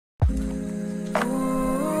A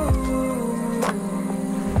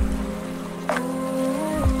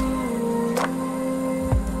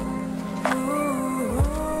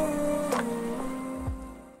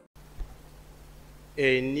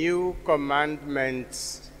new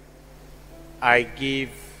commandment I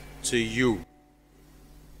give to you,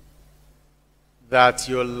 that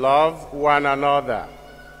you love one another,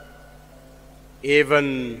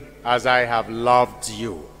 even as I have loved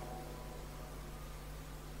you,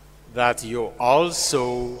 that you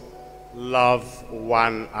also love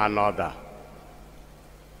one another.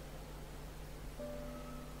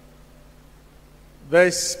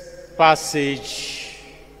 This passage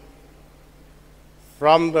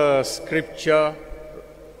from the scripture,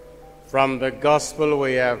 from the gospel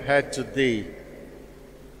we have heard today,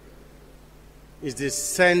 is the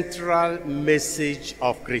central message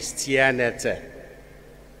of Christianity.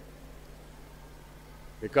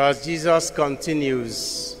 Because Jesus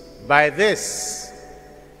continues, by this,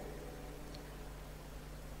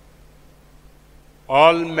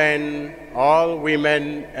 all men, all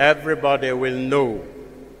women, everybody will know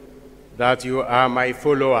that you are my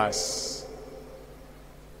followers,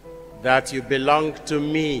 that you belong to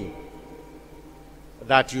me,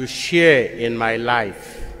 that you share in my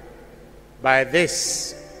life. By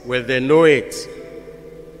this will they know it,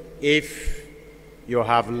 if you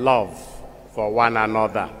have love for one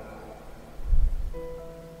another.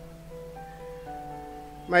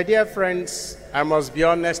 My dear friends, I must be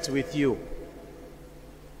honest with you.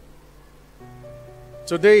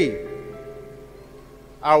 Today,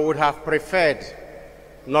 I would have preferred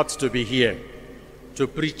not to be here to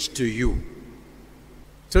preach to you.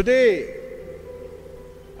 Today,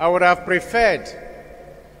 I would have preferred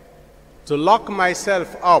to lock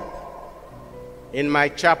myself up in my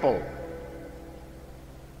chapel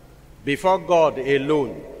before God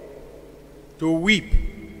alone, to weep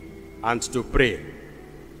and to pray.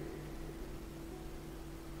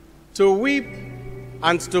 To weep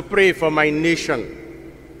and to pray for my nation,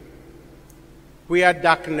 where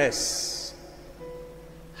darkness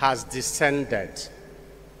has descended.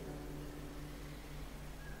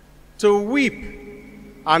 To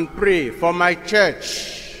weep and pray for my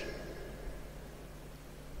church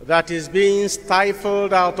that is being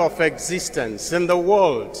stifled out of existence in the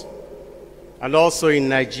world and also in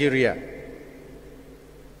Nigeria.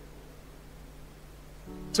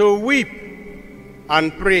 To weep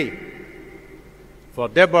and pray for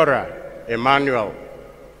Deborah Samuel,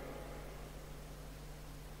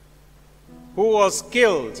 who was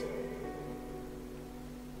killed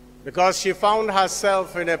because she found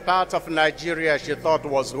herself in a part of Nigeria she thought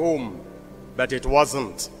was home, but it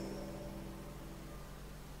wasn't.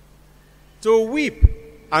 To weep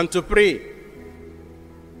and to pray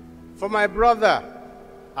for my brother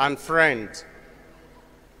and friend,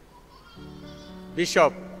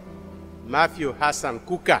 Bishop Matthew Hassan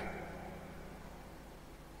Kuka,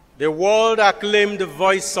 the world-acclaimed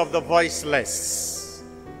voice of the voiceless,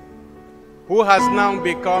 who has now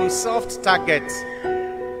become soft target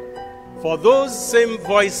for those same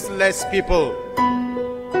voiceless people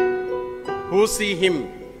who see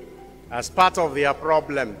him as part of their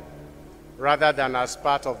problem rather than as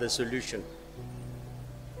part of the solution.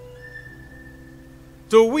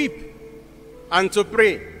 To weep and to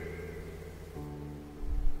pray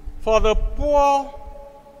for the poor,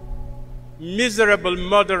 miserable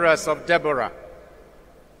murderers of Deborah,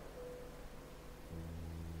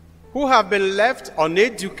 who have been left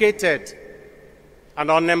uneducated and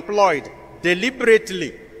unemployed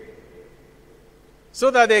deliberately so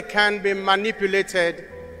that they can be manipulated,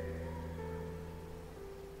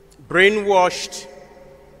 brainwashed,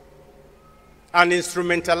 and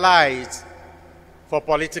instrumentalized for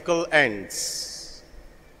political ends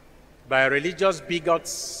by religious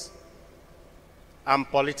bigots and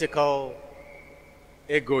political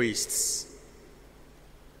egoists.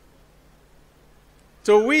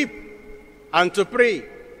 To weep and to pray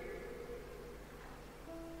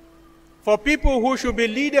for people who should be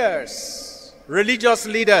leaders, religious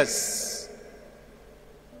leaders,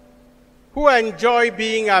 who enjoy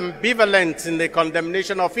being ambivalent in the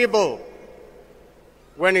condemnation of evil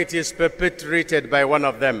when it is perpetrated by one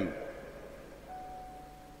of them.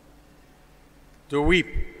 To weep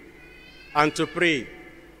and to pray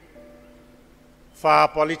for our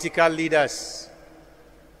political leaders,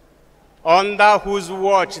 under whose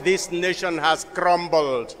watch this nation has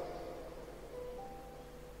crumbled,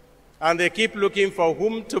 and they keep looking for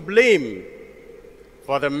whom to blame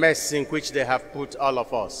for the mess in which they have put all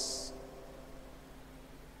of us.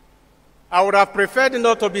 I would have preferred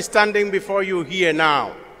not to be standing before you here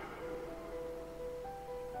now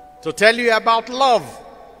to tell you about love,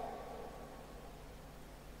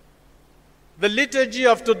 The liturgy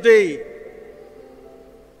of today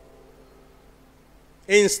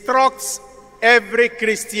instructs every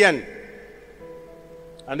Christian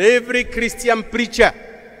and every Christian preacher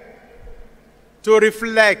to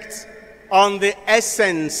reflect on the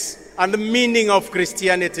essence and the meaning of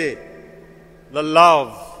Christianity, the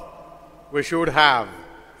love we should have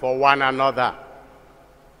for one another.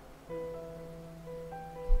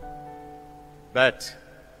 But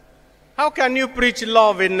how can you preach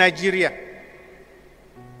love in Nigeria?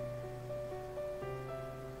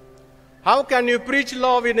 How can you preach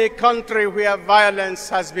love in a country where violence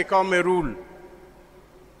has become a rule?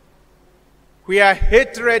 Where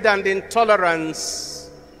hatred and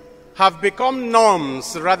intolerance have become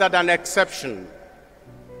norms rather than exception?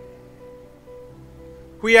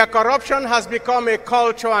 Where corruption has become a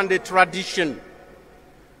culture and a tradition?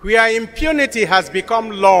 Where impunity has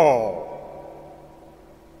become law?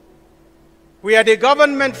 Where the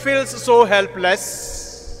government feels so helpless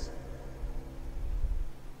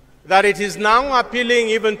that it is now appealing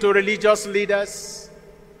even to religious leaders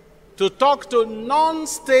to talk to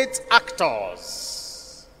non-state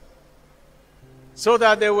actors so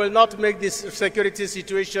that they will not make this security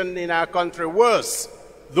situation in our country worse.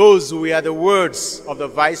 Those were the words of the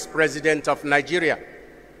Vice President of Nigeria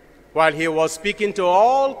while he was speaking to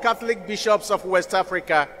all Catholic bishops of West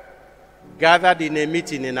Africa gathered in a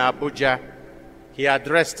meeting in Abuja. He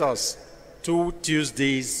addressed us 2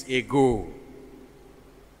 Tuesdays ago.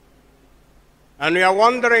 And we are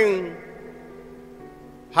wondering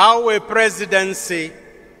how a presidency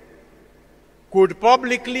could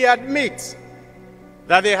publicly admit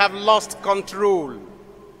that they have lost control,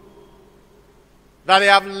 that they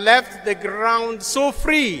have left the ground so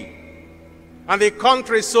free and the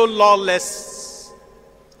country so lawless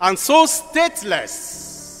and so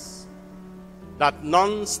stateless that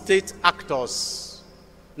non-state actors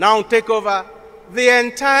now take over the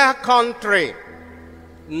entire country,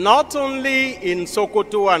 not only in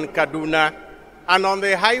Sokoto and Kaduna, and on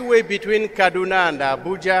the highway between Kaduna and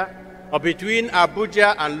Abuja, or between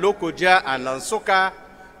Abuja and Lokoja and Nsukka,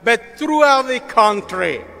 but throughout the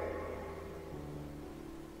country.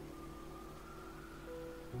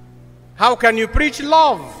 How can you preach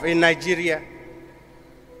love in Nigeria?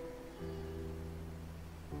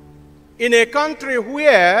 In a country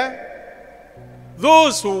where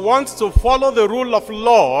those who want to follow the rule of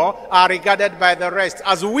law are regarded by the rest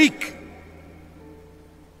as weak.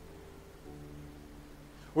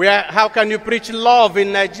 How can you preach love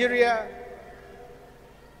in Nigeria?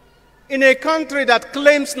 In a country that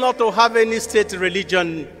claims not to have any state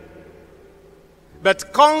religion,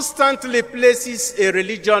 but constantly places a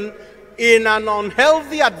religion in an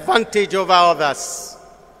unhealthy advantage over others.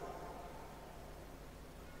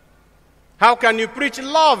 How can you preach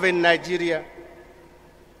love in Nigeria,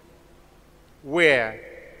 where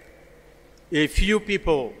a few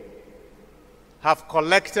people have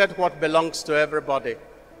collected what belongs to everybody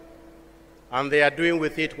and they are doing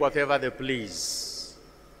with it whatever they please?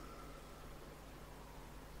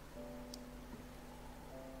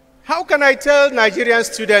 How can I tell Nigerian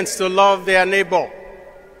students to love their neighbor,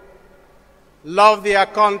 love their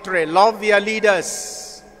country, love their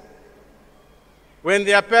leaders, when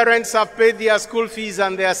their parents have paid their school fees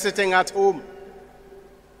and they are sitting at home?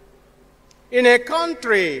 In a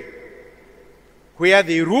country where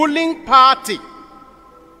the ruling party,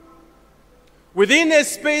 within a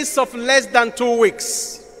space of less than 2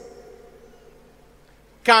 weeks,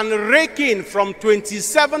 can rake in from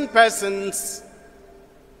 27 persons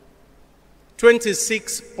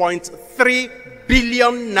 26.3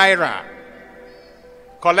 billion naira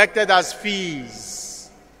collected as fees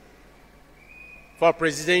for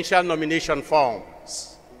presidential nomination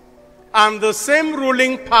forms. And the same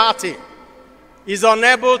ruling party is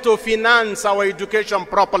unable to finance our education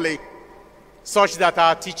properly, such that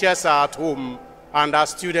our teachers are at home and our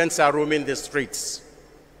students are roaming the streets.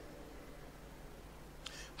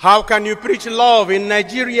 How can you preach love in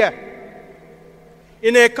Nigeria,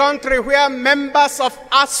 in a country where members of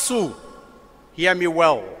ASU, hear me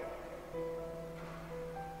well,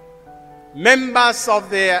 members of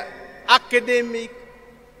the academic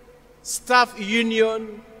staff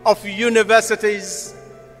union of universities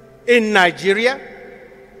in Nigeria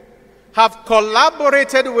have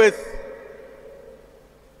collaborated with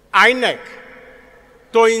INEC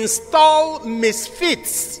to install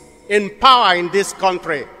misfits in power in this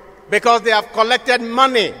country because they have collected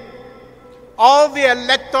money? All the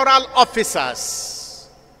electoral officers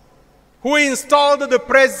who installed the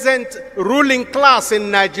present ruling class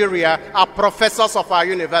in Nigeria are professors of our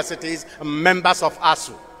universities, members of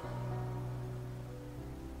ASU.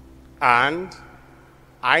 And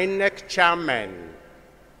INEC chairmen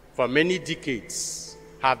for many decades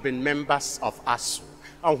have been members of ASU.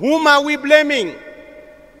 And whom are we blaming?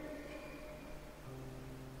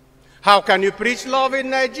 How can you preach love in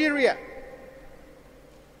Nigeria?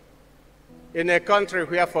 In a country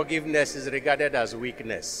where forgiveness is regarded as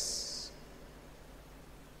weakness.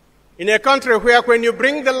 In a country where when you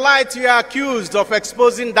bring the light, you are accused of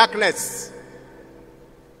exposing darkness.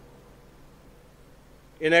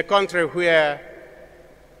 In a country where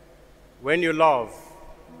when you love,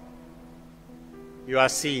 you are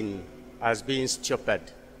seen as being stupid.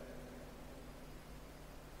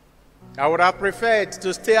 I would have preferred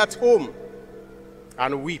to stay at home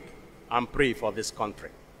and weep and pray for this country.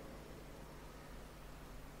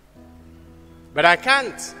 But I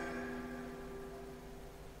can't.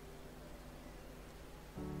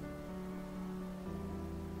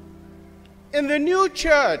 In the new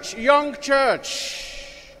church, young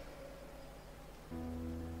church,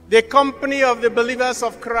 the company of the believers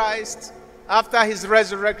of Christ after his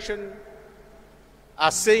resurrection,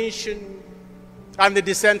 ascension, and the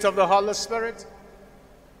descent of the Holy Spirit.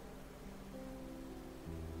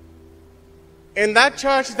 In that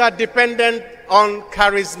church that depended on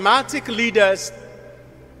charismatic leaders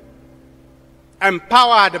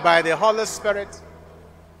empowered by the Holy Spirit,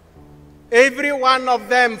 every one of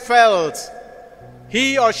them felt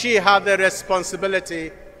he or she had the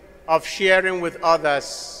responsibility of sharing with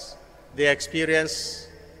others the experience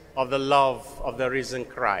of the love of the risen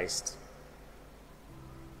Christ.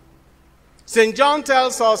 St. John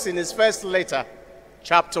tells us in his first letter,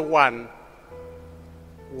 chapter 1,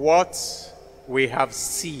 what we have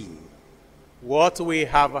seen, what we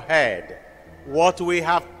have heard, what we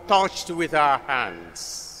have touched with our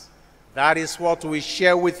hands. That is what we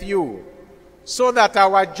share with you, so that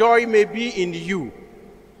our joy may be in you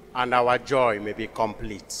and our joy may be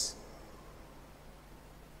complete.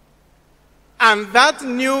 And that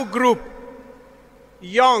new group,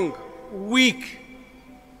 young, weak,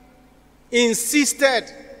 insisted.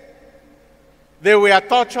 They were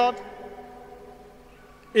tortured,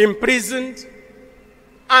 imprisoned,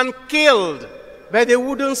 and killed, but they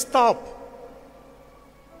wouldn't stop.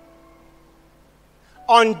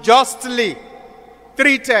 Unjustly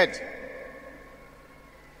treated,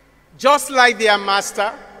 just like their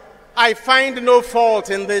master. I find no fault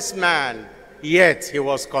in this man, yet he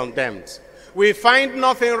was condemned. We find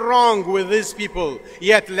nothing wrong with these people,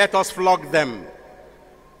 yet let us flog them.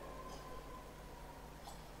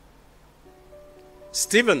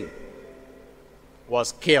 Stephen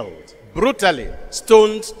was killed, brutally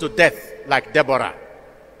stoned to death like Deborah.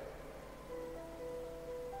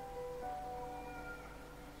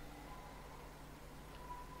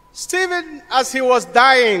 Stephen, as he was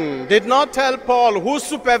dying, did not tell Paul, who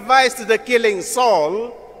supervised the killing,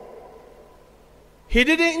 Saul. He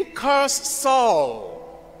didn't curse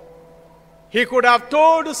Saul. He could have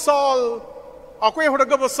told Saul,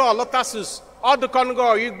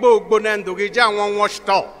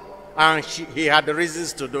 and he had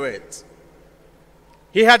reasons to do it.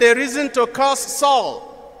 He had a reason to curse Saul.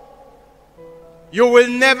 You will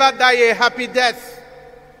never die a happy death.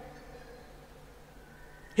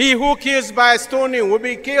 He who kills by stoning will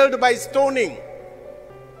be killed by stoning.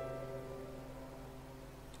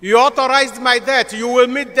 You authorized my death. You will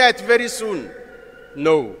meet death very soon.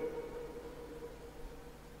 No.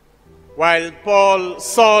 While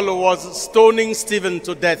Saul was stoning Stephen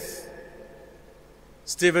to death,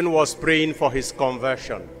 Stephen was praying for his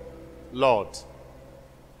conversion. Lord,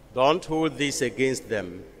 don't hold this against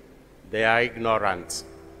them. They are ignorant.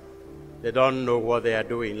 They don't know what they are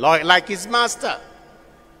doing. Like his master.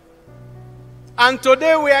 And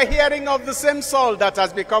today we are hearing of the same Saul that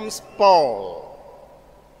has become Paul.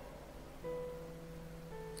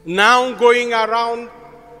 Now going around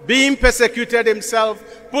being persecuted himself,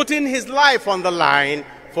 putting his life on the line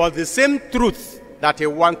for the same truth that he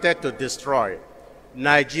wanted to destroy.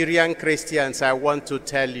 Nigerian Christians, I want to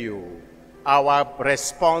tell you, our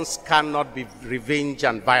response cannot be revenge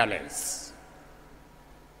and violence.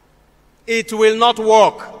 It will not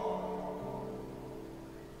work.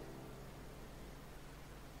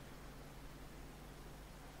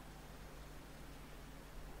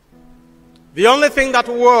 The only thing that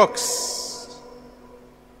works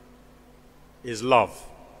is love.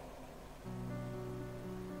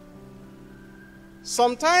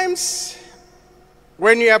 Sometimes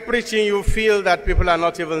when you are preaching, you feel that people are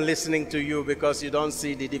not even listening to you because you don't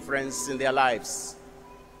see the difference in their lives.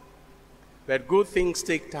 But good things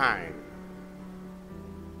take time.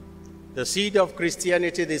 The seed of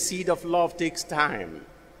Christianity, the seed of love takes time.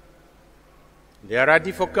 There are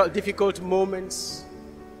difficult moments.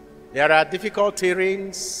 There are difficult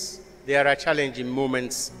terrains, there are challenging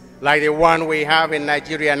moments, like the one we have in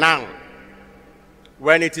Nigeria now,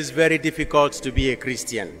 when it is very difficult to be a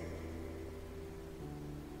Christian.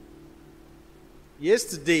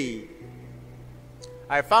 Yesterday,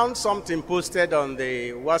 I found something posted on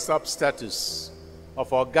the WhatsApp status of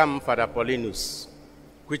Ogam Father Paulinus,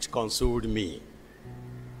 which consoled me.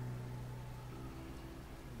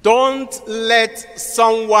 Don't let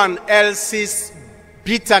someone else's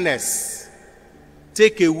bitterness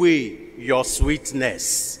take away your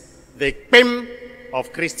sweetness, the pim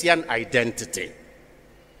of Christian identity.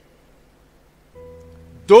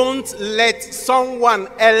 Don't let someone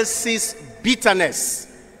else's bitterness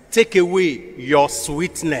take away your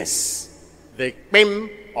sweetness, the pim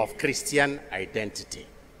of Christian identity.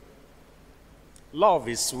 Love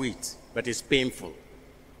is sweet, but it's painful.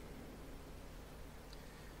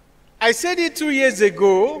 I said it 2 years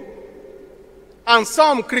ago, and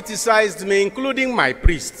some criticized me, including my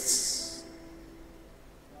priests,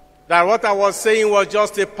 that what I was saying was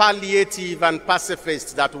just a palliative and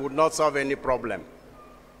pacifist that would not solve any problem.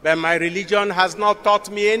 But my religion has not taught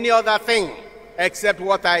me any other thing except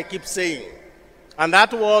what I keep saying. And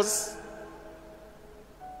that was,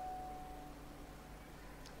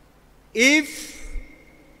 if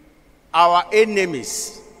our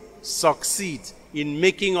enemies succeed in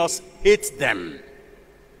making us hate them,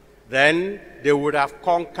 then they would have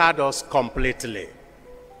conquered us completely.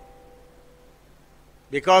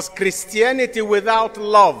 Because Christianity without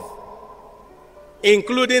love,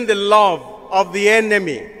 including the love of the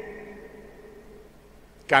enemy,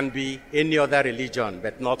 can be any other religion,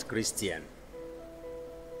 but not Christian.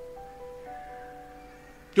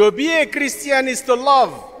 To be a Christian is to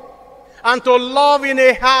love, and to love in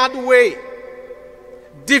a hard way,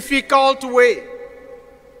 difficult way.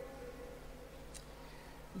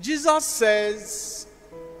 Jesus says,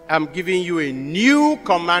 I'm giving you a new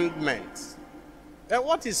commandment. And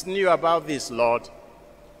what is new about this, Lord?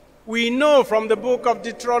 We know from the book of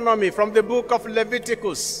Deuteronomy, from the book of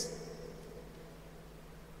Leviticus,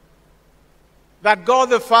 that God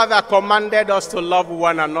the Father commanded us to love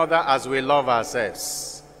one another as we love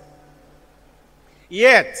ourselves.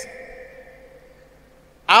 Yet,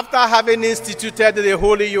 after having instituted the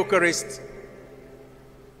Holy Eucharist,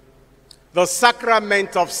 the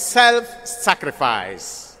sacrament of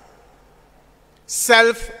self-sacrifice,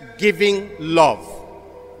 self-giving love,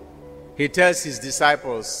 he tells his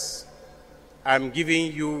disciples, I'm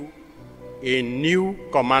giving you a new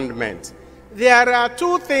commandment. There are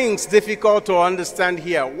two things difficult to understand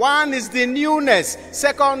here. One is the newness.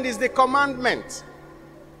 Second is the commandment.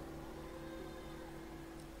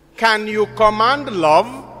 Can you command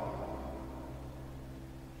love?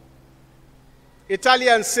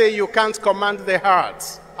 Italians say you can't command the heart.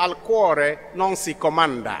 Al cuore non si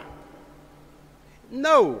comanda.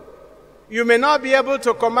 No. You may not be able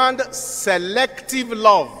to command selective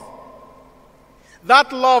love.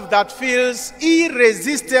 That love that feels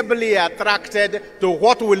irresistibly attracted to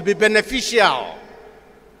what will be beneficial.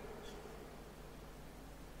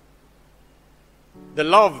 The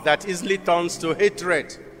love that easily turns to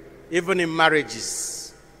hatred, even in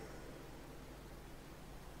marriages.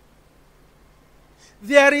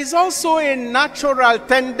 There is also a natural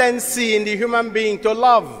tendency in the human being to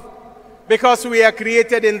love, because we are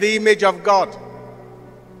created in the image of God.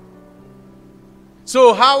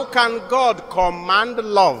 So how can God command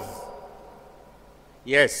love?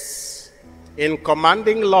 Yes, in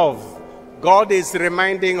commanding love, God is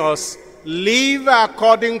reminding us, live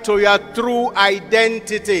according to your true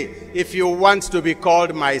identity if you want to be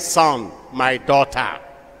called my son, my daughter.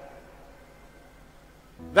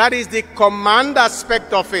 That is the command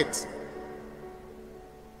aspect of it.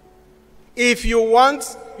 If you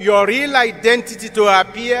want your real identity to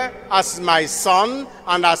appear as my son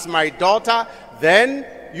and as my daughter, then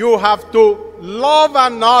you have to love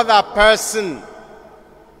another person.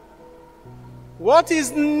 What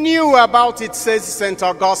is new about it, says St.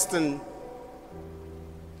 Augustine,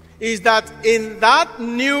 is that in that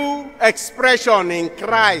new expression in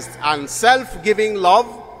Christ and self-giving love,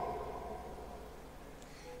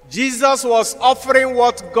 Jesus was offering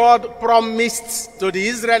what God promised to the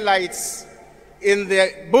Israelites in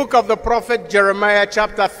the book of the prophet Jeremiah,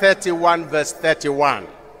 chapter 31, verse 31.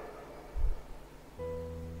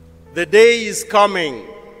 The day is coming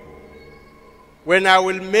when I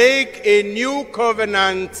will make a new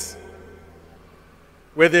covenant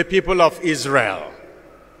with the people of Israel.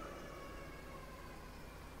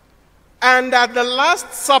 And at the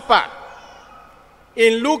Last Supper,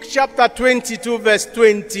 in Luke chapter 22, verse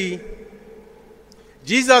 20,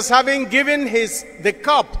 Jesus, having given the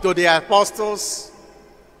cup to the apostles,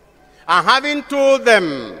 And having told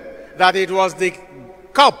them that it was the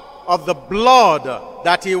cup of the blood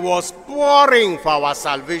that he was pouring for our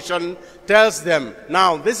salvation, tells them,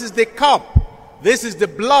 now this is the cup, this is the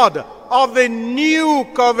blood of the new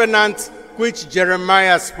covenant which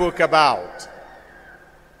Jeremiah spoke about.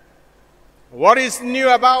 What is new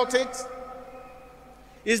about it?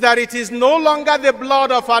 Is that it is no longer the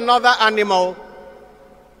blood of another animal.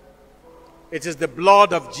 It is the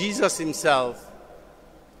blood of Jesus himself,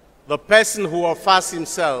 the person who offers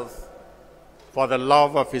himself for the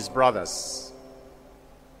love of his brothers.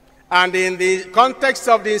 And in the context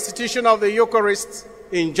of the institution of the Eucharist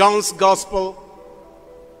in John's Gospel,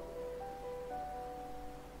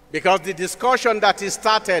 because the discussion that is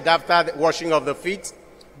started after the washing of the feet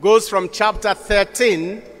goes from chapter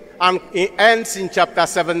 13 and it ends in chapter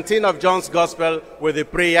 17 of John's Gospel with the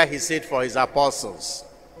prayer he said for his apostles.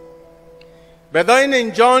 But then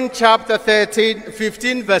in John chapter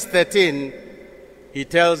 15 verse 13, he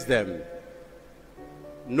tells them,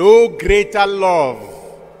 no greater love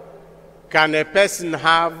can a person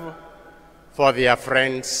have for their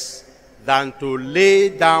friends than to lay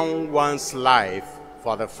down one's life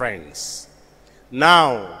for the friends.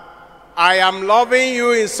 Now, I am loving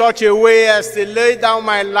you in such a way as to lay down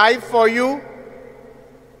my life for you.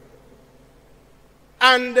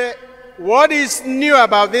 And what is new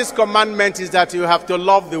about this commandment is that you have to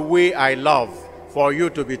love the way I love for you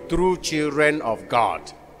to be true children of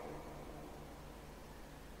God.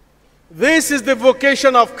 This is the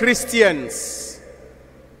vocation of Christians.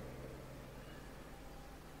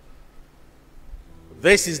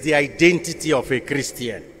 This is the identity of a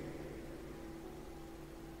Christian.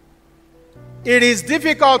 It is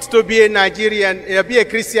difficult to be a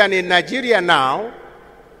Christian in Nigeria now,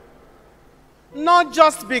 not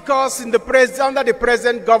just because under the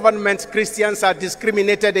present government Christians are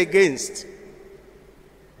discriminated against.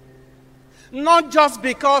 Not just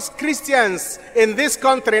because Christians in this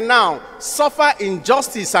country now suffer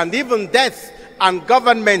injustice and even death, and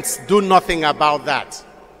governments do nothing about that.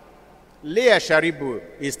 Leah Sharibu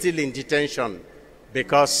is still in detention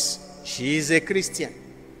because she is a Christian.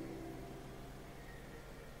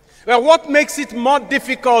 Well, what makes it more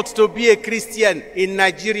difficult to be a Christian in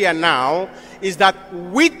Nigeria now is that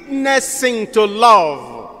witnessing to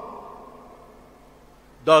love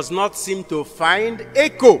does not seem to find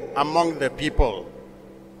echo among the people.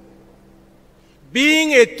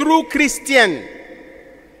 Being a true Christian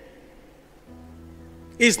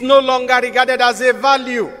is no longer regarded as a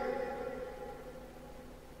value.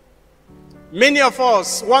 Many of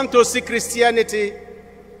us want to see Christianity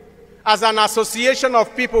as an association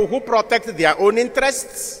of people who protect their own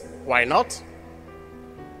interests. Why not?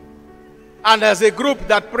 And as a group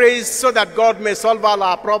that prays so that God may solve all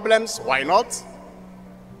our problems. Why not?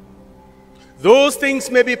 Those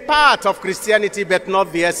things may be part of Christianity, but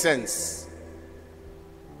not the essence.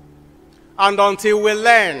 And until we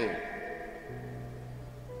learn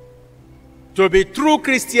to be true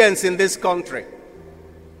Christians in this country,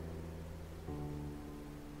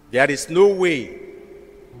 there is no way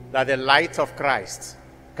that the light of Christ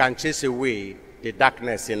can chase away the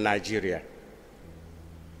darkness in Nigeria.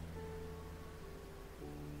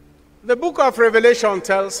 The book of Revelation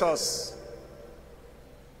tells us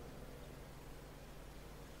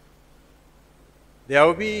there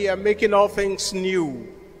will be making all things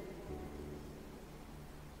new.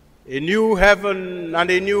 A new heaven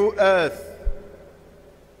and a new earth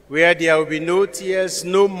where there will be no tears,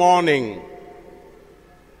 no mourning.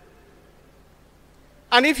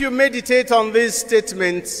 And if you meditate on these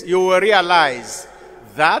statements, you will realize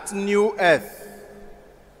that new earth,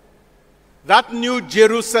 that new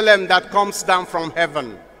Jerusalem that comes down from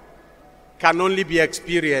heaven, can only be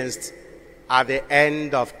experienced at the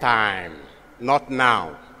end of time, not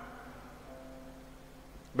now.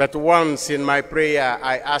 But once in my prayer,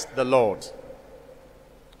 I asked the Lord,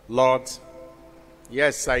 Lord,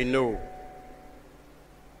 yes, I know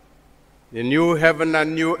the new heaven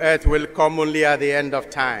and new earth will come only at the end of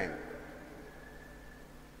time.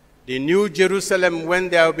 The new Jerusalem, when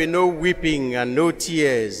there will be no weeping and no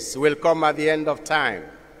tears, will come at the end of time.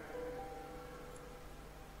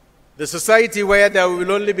 The society where there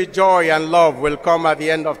will only be joy and love will come at the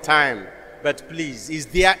end of time. But please, is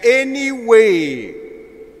there any way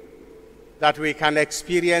that we can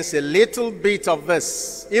experience a little bit of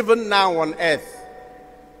this, even now on earth,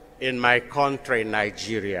 in my country,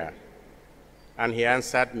 Nigeria? And he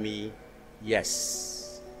answered me,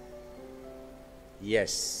 yes.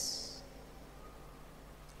 Yes.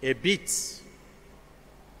 A bit,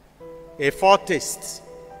 a foretaste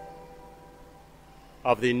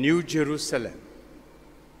of the new Jerusalem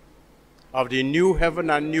of the new heaven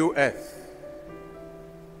and new earth,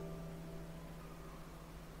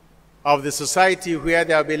 of the society where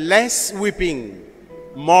there will be less weeping,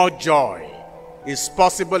 more joy, is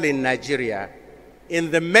possible in Nigeria in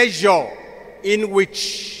the measure in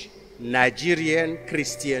which Nigerian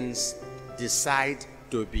Christians decide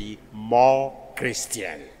to be more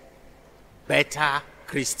Christian, better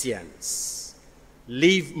Christians,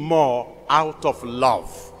 live more out of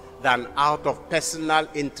love than out of personal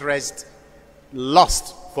interest,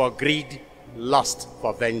 lust for greed, lust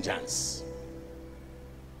for vengeance.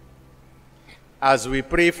 As we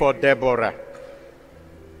pray for Deborah,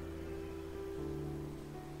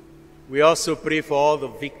 we also pray for all the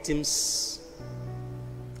victims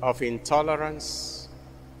of intolerance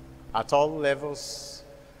at all levels,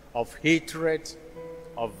 of hatred,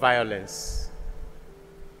 of violence.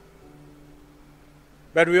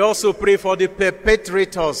 But we also pray for the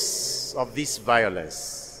perpetrators of this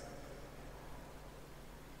violence.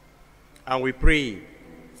 And we pray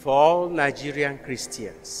for all Nigerian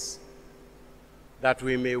Christians that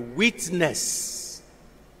we may witness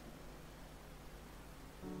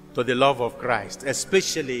to the love of Christ,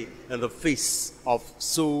 especially in the face of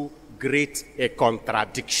so great a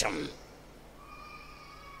contradiction.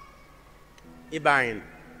 Ibain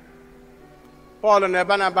Paul and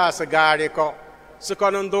Barnabas gariko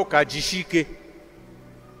sekondo ka jishike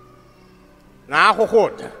na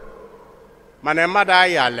ahụhụ mana mmadụ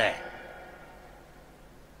ayale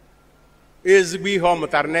ezigbo ihe ọ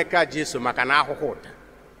mụtara n'aka Jesu maka na ahụhụ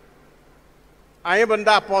anyị bụ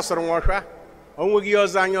ndị apọstọl nwọchwa onweghị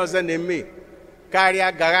ọzọ anyị ọzọ na-eme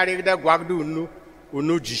karịa gagharịgide gwagdo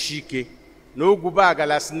unu jishike na ogwube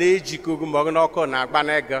agalas na-ejikọ ogu mọgụ n'ọkụ na agba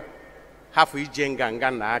n'ego hafụ ije nganga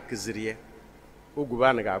na akụziri ya ogwube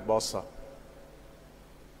a na-agba ọsọ